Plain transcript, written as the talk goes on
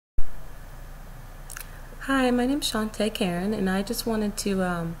Hi, my name's Chantay Caron, and I just wanted to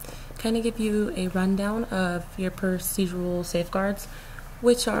kind of give you a rundown of your procedural safeguards,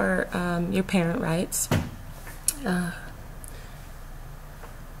 which are your parent rights.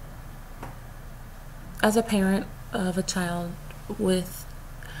 As a parent of a child with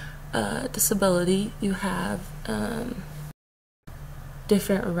a disability, you have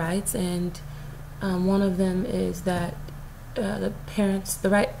different rights, and one of them is that the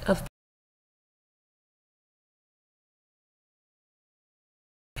right of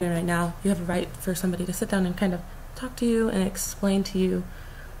right now, you have a right for somebody to sit down and kind of talk to you and explain to you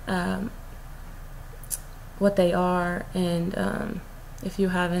what they are, and if you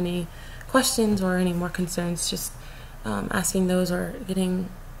have any questions or any more concerns, just asking those or getting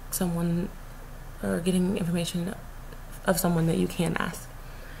information of someone that you can ask.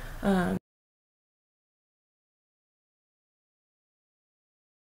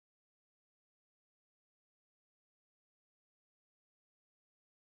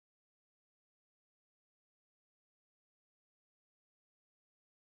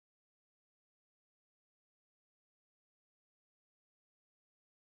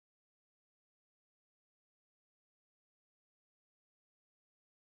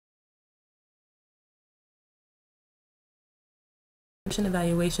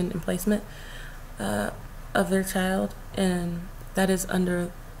 Evaluation and placement of their child, and that is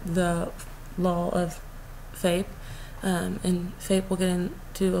under the law of FAPE, and FAPE we'll get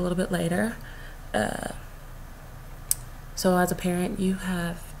into a little bit later. So as a parent,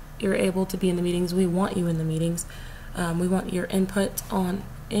 you're able to be in the meetings. We want you in the meetings. We want your input on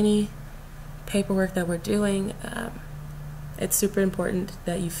any paperwork that we're doing. It's super important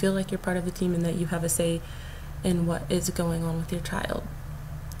that you feel like you're part of the team and that you have a say in what is going on with your child.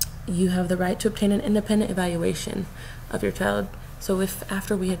 You have the right to obtain an independent evaluation of your child. So if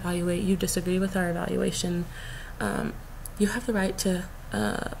after we evaluate you disagree with our evaluation, you have the right to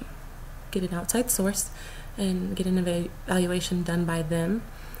get an outside source and get an evaluation done by them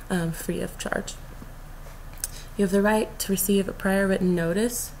free of charge. You have the right to receive a prior written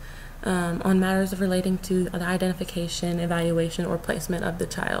notice on matters relating to the identification, evaluation, or placement of the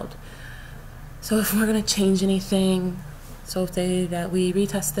child. So if we're going to change anything, so say that we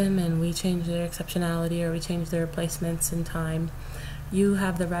retest them and we change their exceptionality or we change their placements in time, you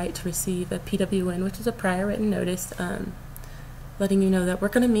have the right to receive a PWN, which is a prior written notice, letting you know that we're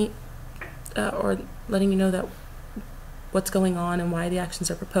going to meet, or letting you know that what's going on and why the actions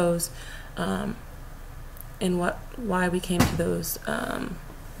are proposed, and why we came to those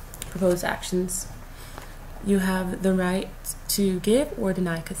proposed actions. You have the right to give or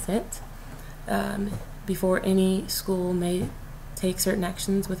deny consent before any school may take certain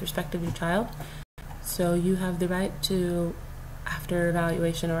actions with respect to your child. So you have the right to, after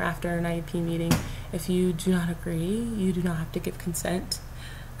evaluation or after an IEP meeting, if you do not agree, you do not have to give consent.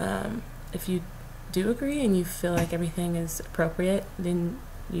 If you do agree and you feel like everything is appropriate, then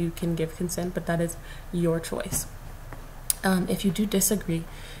you can give consent, but that is your choice. If you do disagree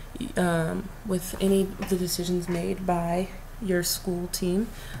with any of the decisions made by your school team,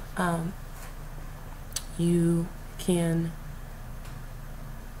 you can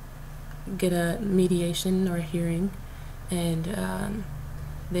get a mediation or a hearing, and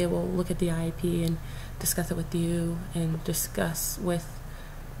they will look at the IEP and discuss it with you and discuss with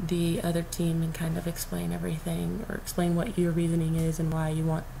the other team and kind of explain everything, or explain what your reasoning is and why you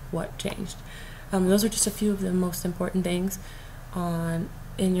want what changed. Those are just a few of the most important things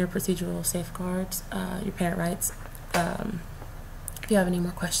in your procedural safeguards, your parent rights. If you have any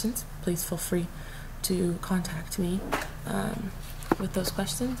more questions, please feel free to contact me with those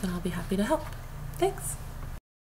questions, and I'll be happy to help. Thanks.